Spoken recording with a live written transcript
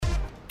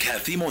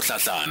Kathy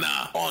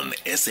Mohlahlana on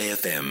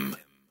SAFM.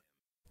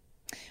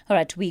 All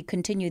right, we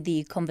continue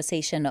the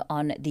conversation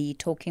on the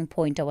talking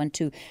point. I want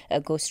to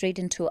go straight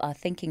into our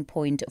thinking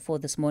point for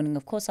this morning.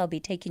 Of course, I'll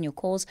be taking your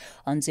calls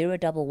on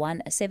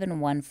 011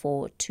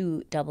 714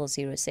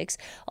 2006,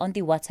 on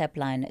the WhatsApp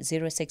line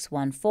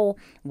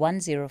 0614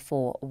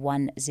 104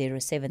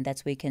 107.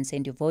 That's where you can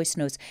send your voice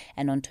notes,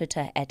 and on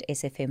Twitter at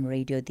SFM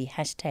Radio, the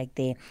hashtag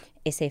there,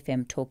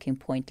 SFM Talking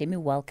Point. Let me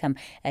welcome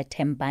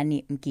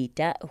Thembani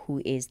Mtyida,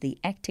 who is the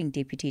Acting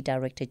Deputy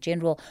Director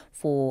General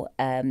for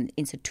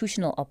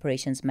Institutional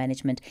Operations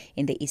Management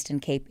in the Eastern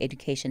Cape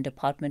Education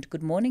Department.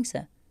 Good morning,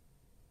 sir.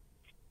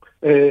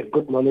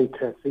 Good morning,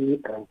 Kathy,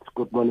 and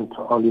good morning to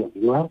all your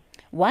viewers.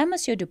 Why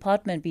must your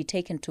department be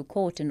taken to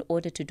court in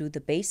order to do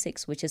the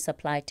basics, which is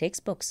supply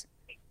textbooks?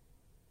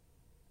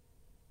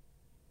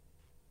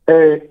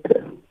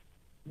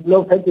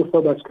 No, thank you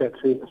so much,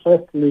 Kathy.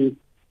 Firstly,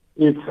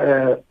 it's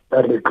a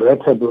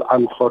regrettable,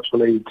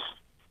 unfortunate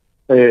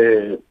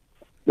event,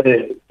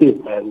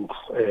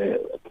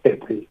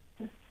 Kathy,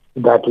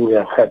 that we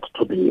have had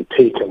to be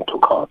taken to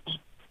court.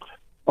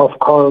 Of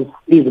course,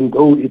 even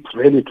though it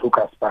really took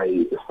us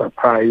by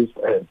surprise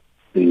as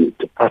the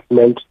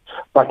department,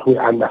 but we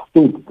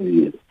understood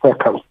the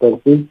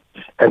circumstances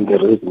and the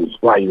reasons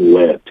why we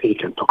were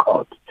taken to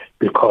court,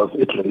 because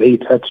it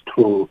related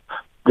to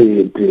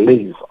the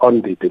delays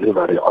on the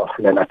delivery of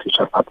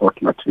learner-teacher support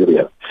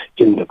material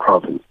in the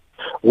province,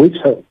 which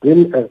has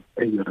been a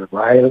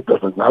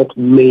result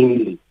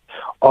mainly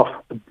of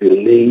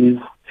delays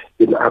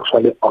in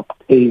actually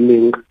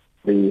obtaining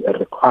the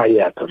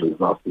required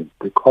resources,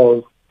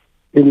 because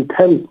in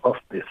terms of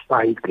the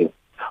cycle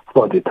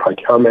for the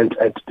procurement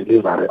and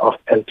delivery of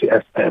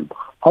LTSM,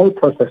 all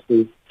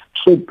processes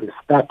should be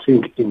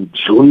starting in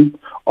June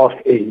of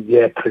a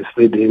year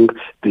preceding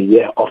the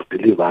year of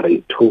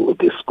delivery to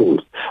the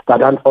schools.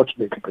 But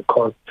unfortunately,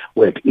 because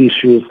we had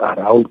issues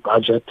around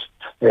budget,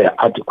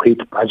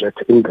 adequate budget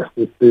in the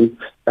system,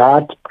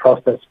 that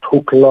process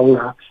took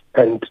longer,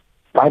 and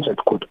budget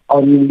could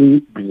only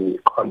be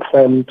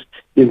confirmed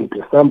in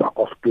December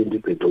of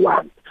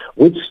 2021,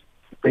 which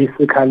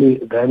basically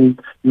then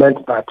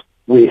meant that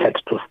we had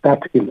to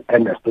start in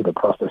earnest to the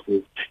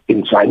processes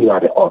in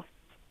January of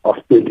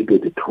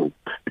 2022,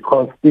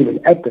 because even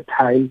at the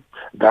time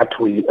that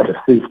we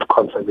received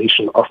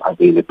confirmation of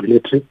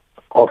availability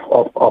of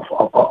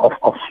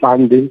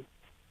funding,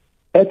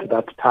 at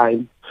that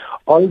time,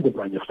 all the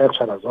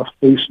manufacturers of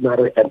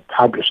stationery and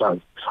publishers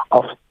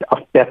of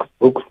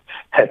textbooks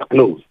had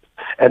closed.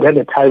 And at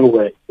the time we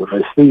were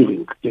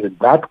receiving even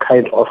that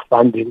kind of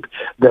funding,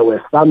 there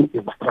were some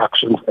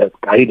instructions, as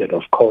guided,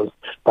 of course,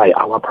 by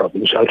our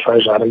provincial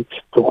treasury,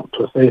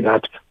 to say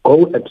that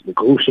go and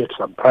negotiate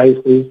some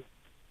prices.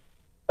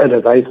 And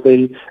as I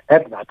say,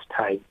 at that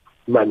time,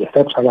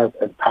 manufacturers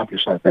and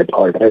publishers had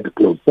already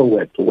closed, so we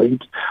had to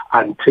wait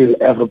until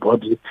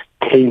everybody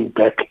came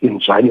back in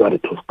January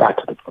to start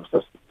the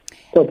process.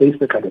 So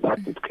basically,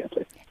 that's it,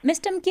 Kathy.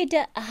 Mr.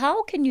 Mtyida,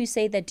 how can you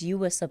say that you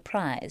were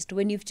surprised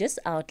when you've just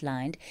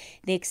outlined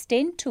the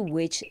extent to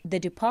which the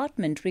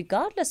department,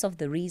 regardless of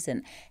the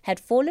reason, had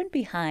fallen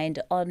behind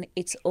on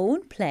its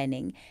own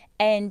planning,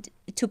 and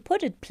to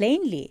put it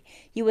plainly,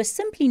 you were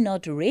simply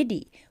not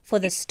ready for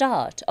the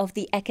start of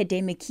the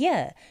academic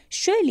year?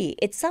 Surely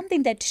it's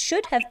something that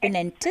should have been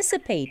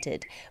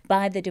anticipated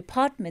by the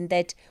department,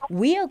 that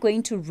we are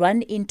going to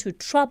run into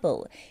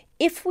trouble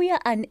if we are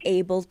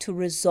unable to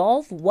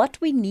resolve what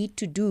we need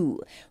to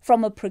do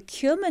from a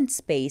procurement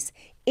space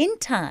in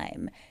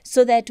time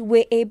so that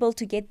we're able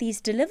to get these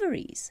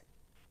deliveries.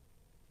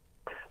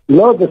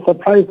 No, the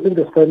surprise in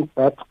the sense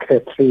that,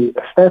 Kathy,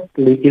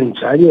 firstly in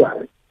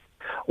January,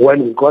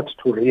 when we got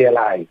to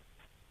realize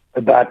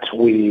that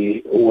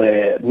we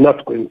were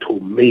not going to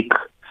make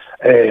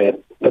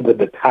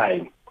the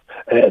time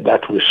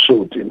that we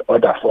should in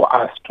order for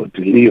us to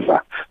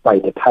deliver by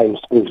the time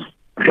schools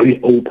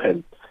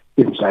reopen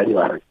in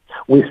January,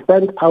 we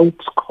sent out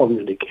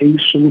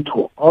communication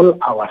to all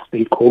our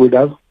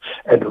stakeholders,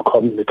 and we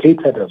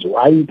communicated as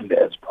widely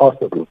as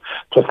possible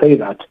to say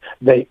that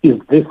there is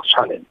this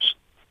challenge,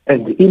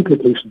 and the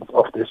implications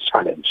of this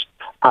challenge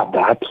are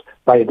that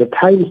by the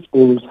time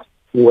schools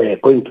were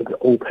going to be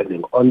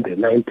opening on the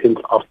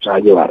 19th of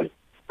January,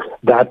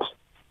 that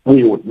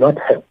we would not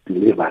have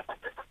delivered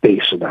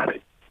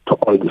stationery to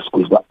all the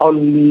schools. The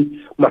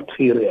only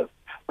material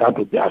that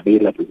would be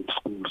available in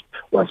schools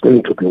was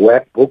going to be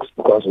workbooks,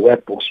 because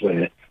workbooks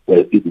were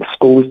in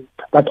schools,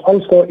 but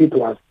also it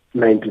was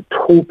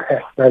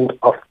 92%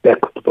 of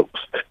textbooks,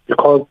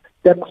 because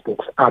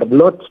textbooks are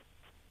not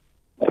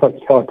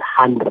procured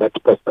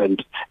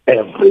 100%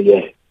 every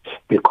year,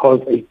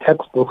 because a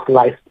textbook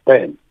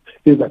lifespan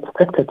is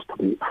expected to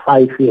be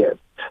 5 years.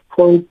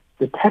 So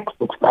the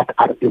textbooks that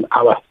are in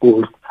our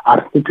schools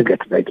are sitting at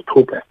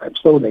 92%.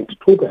 So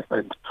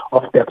 92%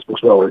 of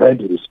textbooks were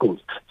already in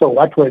schools. So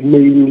what we're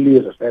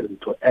mainly referring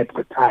to at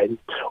the time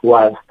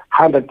was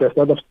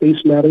 100% of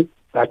stationery,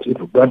 that it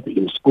would not be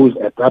in schools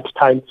at that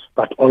time,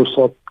 but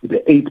also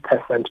the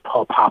 8%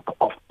 top-up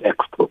of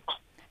textbooks.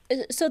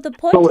 So the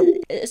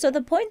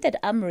point that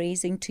I'm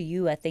raising to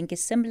you, I think,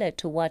 is similar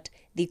to what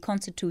the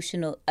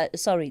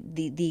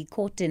the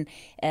court in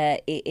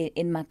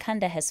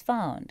Makhanda has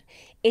found.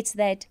 It's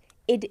that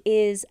it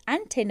is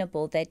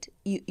untenable that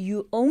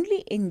you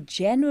only in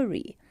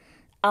January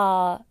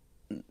are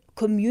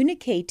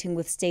communicating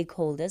with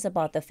stakeholders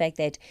about the fact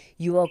that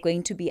you are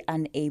going to be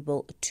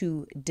unable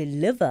to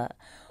deliver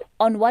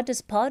on what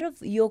is part of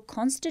your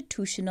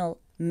constitutional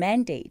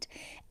mandate.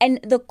 And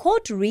the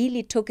court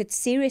really took it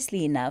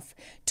seriously enough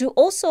to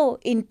also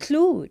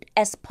include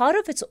as part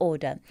of its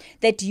order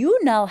that you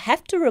now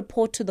have to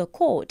report to the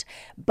court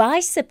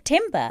by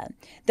September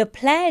the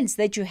plans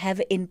that you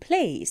have in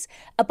place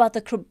about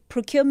the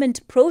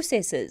procurement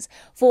processes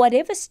for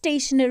whatever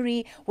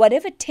stationery,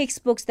 whatever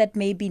textbooks that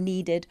may be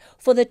needed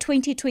for the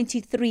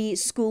 2023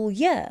 school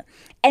year.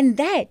 And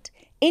that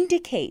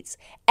indicates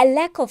a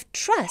lack of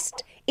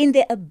trust in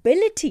the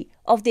ability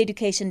of the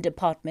education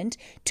department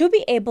to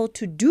be able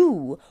to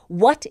do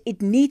what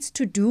it needs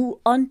to do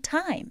on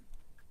time.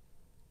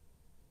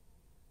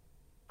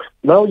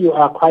 No, you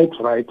are quite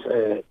right,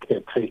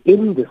 Kathy.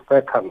 In the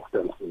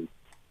circumstances,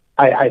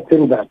 I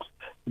think that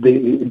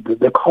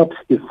the court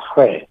is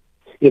fair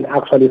in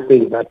actually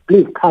saying that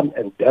please come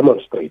and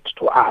demonstrate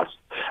to us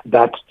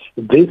that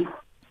this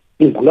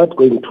is not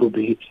going to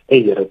be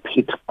a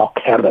repeat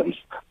occurrence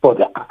for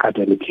the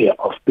academic year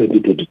of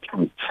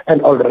 2023.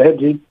 And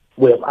already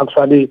we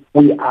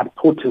are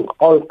putting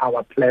all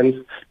our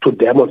plans to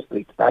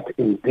demonstrate that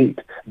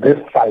indeed this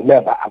shall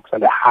never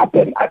actually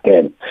happen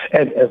again.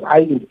 And as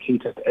I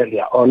indicated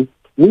earlier on,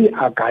 we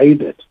are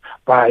guided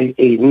by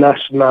a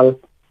national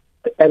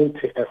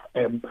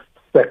LTFM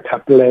sector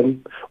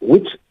plan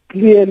which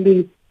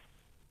clearly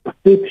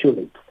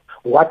stipulates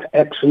what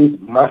actions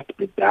must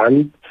be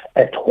done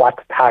at what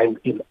time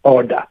in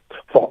order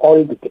for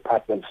all the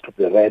departments to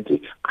be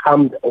ready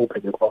come the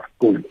opening of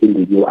school in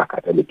the new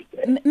academic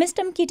year.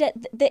 Mr. Mtyida,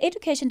 the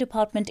Education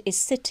Department is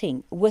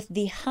sitting with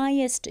the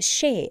highest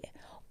share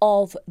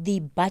of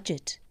the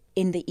budget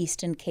in the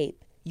Eastern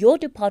Cape. Your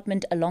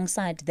department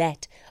alongside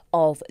that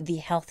of the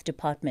Health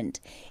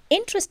Department.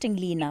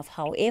 Interestingly enough,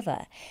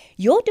 however,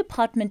 your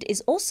department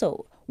is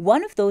also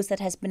one of those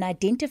that has been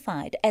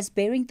identified as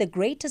bearing the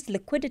greatest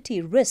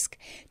liquidity risk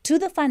to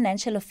the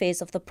financial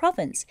affairs of the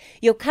province.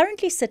 You're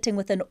currently sitting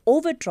with an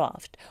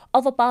overdraft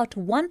of about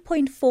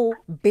 1.4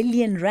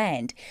 billion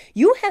rand.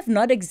 You have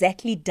not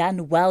exactly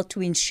done well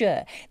to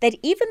ensure that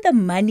even the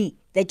money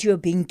that you're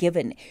being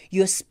given,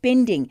 you're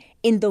spending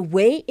in the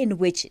way in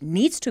which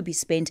needs to be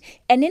spent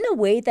and in a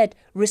way that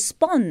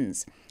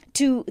responds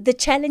to the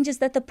challenges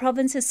that the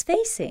province is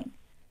facing.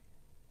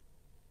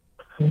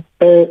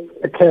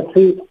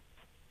 Kathy,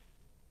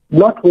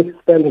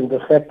 notwithstanding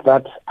the fact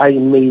that I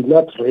may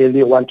not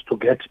really want to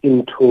get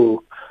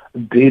into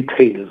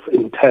details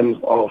in terms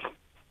of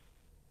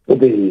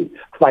the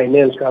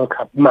financial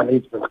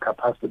management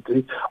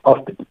capacity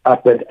of the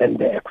department and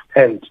the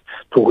extent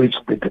to which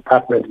the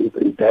department is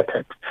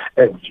indebted,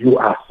 as you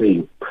are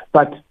saying.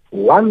 But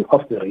one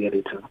of the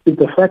realities is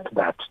the fact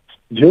that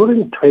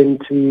during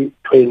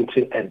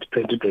 2020 and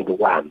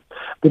 2021,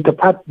 the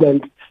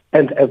department,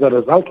 and as a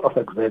result of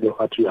exactly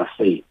what you are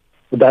saying,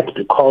 that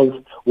because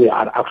we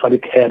are actually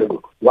carrying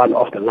one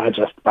of the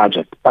largest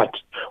budgets, but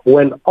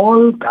when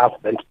all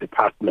government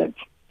departments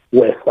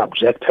were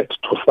subjected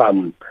to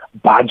some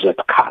budget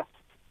cuts,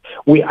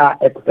 we are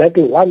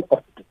exactly one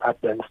of the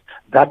departments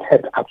that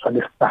had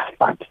actually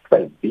suffered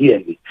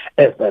severely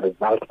as a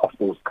result of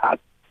those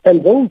cuts.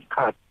 And those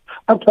cuts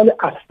actually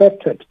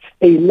affected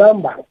a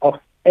number of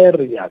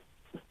areas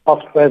of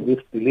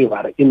service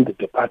delivery in the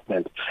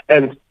department.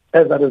 And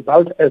as a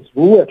result, as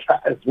we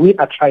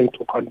are trying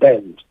to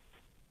contend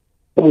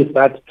with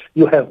that,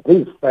 you have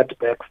these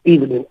setbacks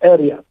even in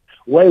areas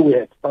where we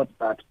had thought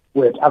that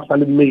we had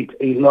actually made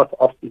a lot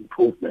of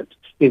improvement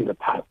in the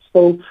past.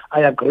 So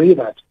I agree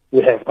that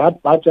we have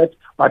that budget,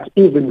 but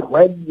even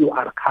when you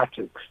are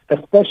cutting,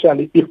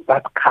 especially if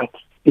that cut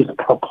is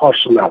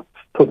proportional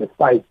to the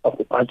size of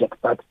the budget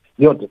that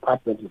your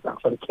department is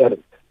actually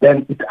carrying,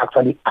 then it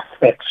actually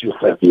affects you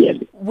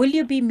severely. Will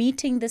you be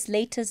meeting this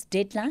latest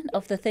deadline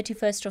of the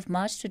 31st of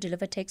March to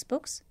deliver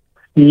textbooks?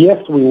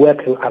 Yes, we're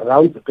working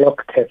around the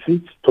clock,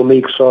 Kathy, to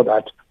make sure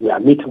that we are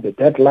meeting the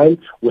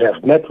deadline. We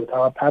have met with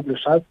our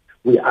publishers.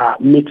 We are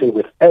meeting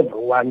with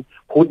everyone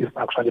who is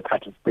actually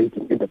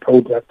participating in the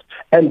project.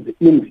 And the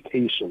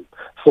indication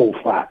so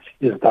far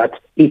is that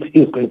it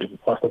is going to be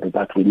possible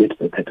that we meet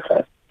the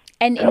 31st.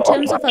 And in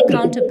terms of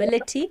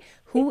accountability,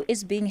 who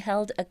is being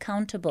held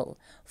accountable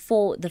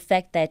for the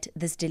fact that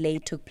this delay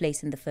took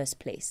place in the first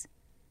place?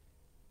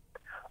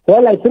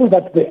 Well, I think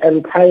that the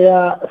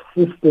entire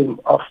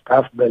system of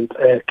government,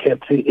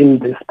 Kathy, in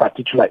this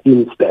particular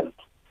instance,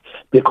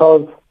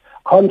 because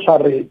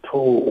contrary to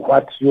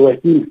what you were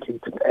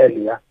indicating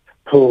earlier,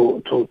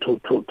 to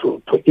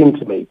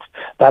intimate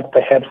that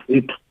perhaps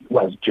it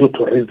was due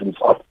to reasons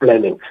of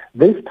planning,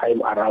 this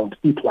time around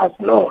it was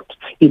not.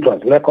 It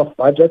was lack of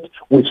budget,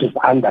 which is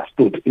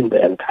understood in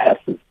the entire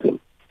system.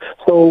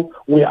 So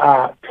we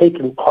are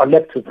taking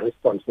collective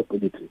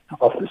responsibility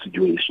of the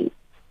situation.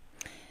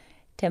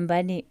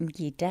 Thembani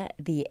Mtyida,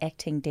 the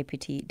Acting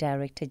Deputy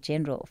Director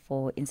General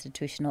for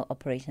Institutional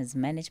Operations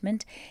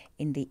Management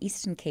in the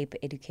Eastern Cape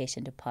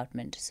Education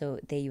Department. So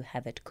there you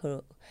have it,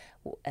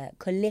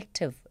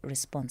 collective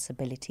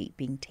responsibility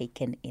being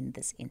taken in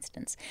this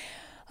instance.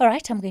 All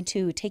right, I'm going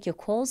to take your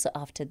calls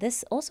after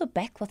this. Also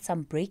back with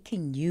some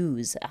breaking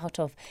news out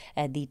of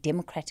the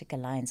Democratic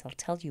Alliance. I'll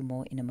tell you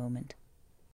more in a moment.